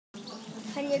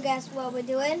Can you guess what we're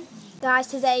doing? Guys,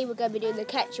 today we're going to be doing the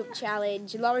ketchup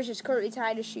challenge. Laura's just currently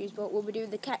tied her shoes, but we'll be doing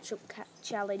the ketchup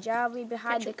challenge. I'll be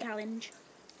behind the challenge.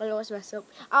 I always mess up.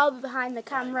 I'll be behind the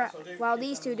camera while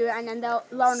these two do it, and then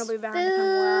Lauren will be behind the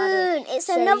camera while I do it. It's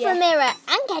another mirror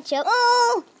and ketchup.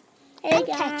 Oh, and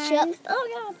ketchup. Oh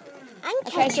god. And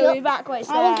ketchup. Okay, so we'll be back when it's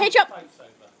there. I want ketchup.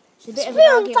 It's a bit of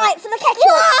Spoon fight for the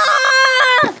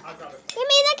ketchup. Give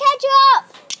me the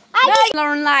ketchup. No,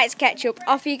 Lauren likes ketchup.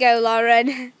 Off you go,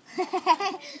 Lauren. Look at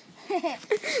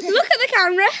the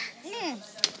camera.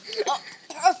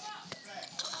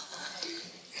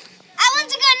 I want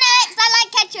to go next. I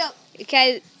like ketchup.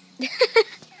 Okay.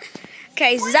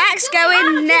 Okay, Zach's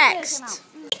going next.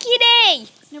 Kitty.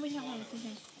 Do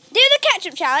the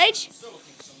ketchup challenge.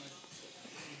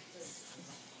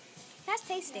 That's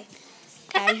tasty.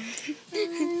 Okay.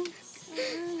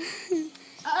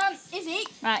 Izzy.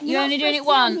 Right, you're only doing it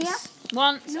once.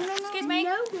 Once. Excuse me.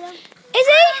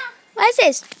 Izzy? Where's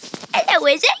this? Hello,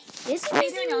 Izzy.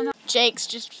 Izzy. Jake's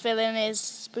just filling his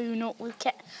spoon up with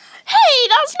ketchup. Hey,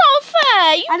 that's not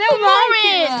fair. You I don't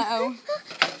like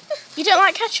it. You don't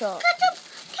like ketchup?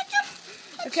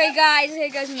 Ketchup. Okay, guys, here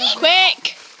goes another.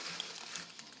 Quick.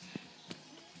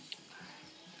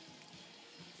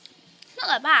 It's not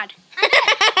that bad. Like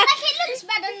it looks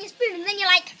bad on your spoon, and then you're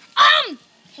like,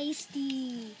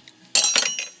 tasty.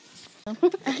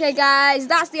 Okay, guys,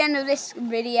 that's the end of this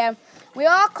video. We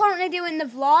are currently doing the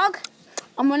vlog,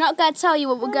 and we're not going to tell you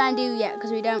what we're going to do yet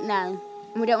because we don't know,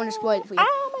 and we don't want to spoil it for you.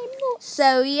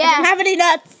 So, yeah. I don't have any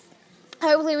nuts.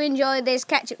 Hopefully we enjoyed this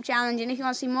ketchup challenge, and if you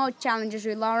want to see more challenges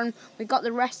with Lauren, we've got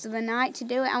the rest of the night to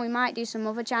do it, and we might do some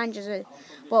other challenges.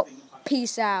 But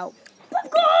peace out.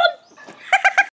 Popcorn!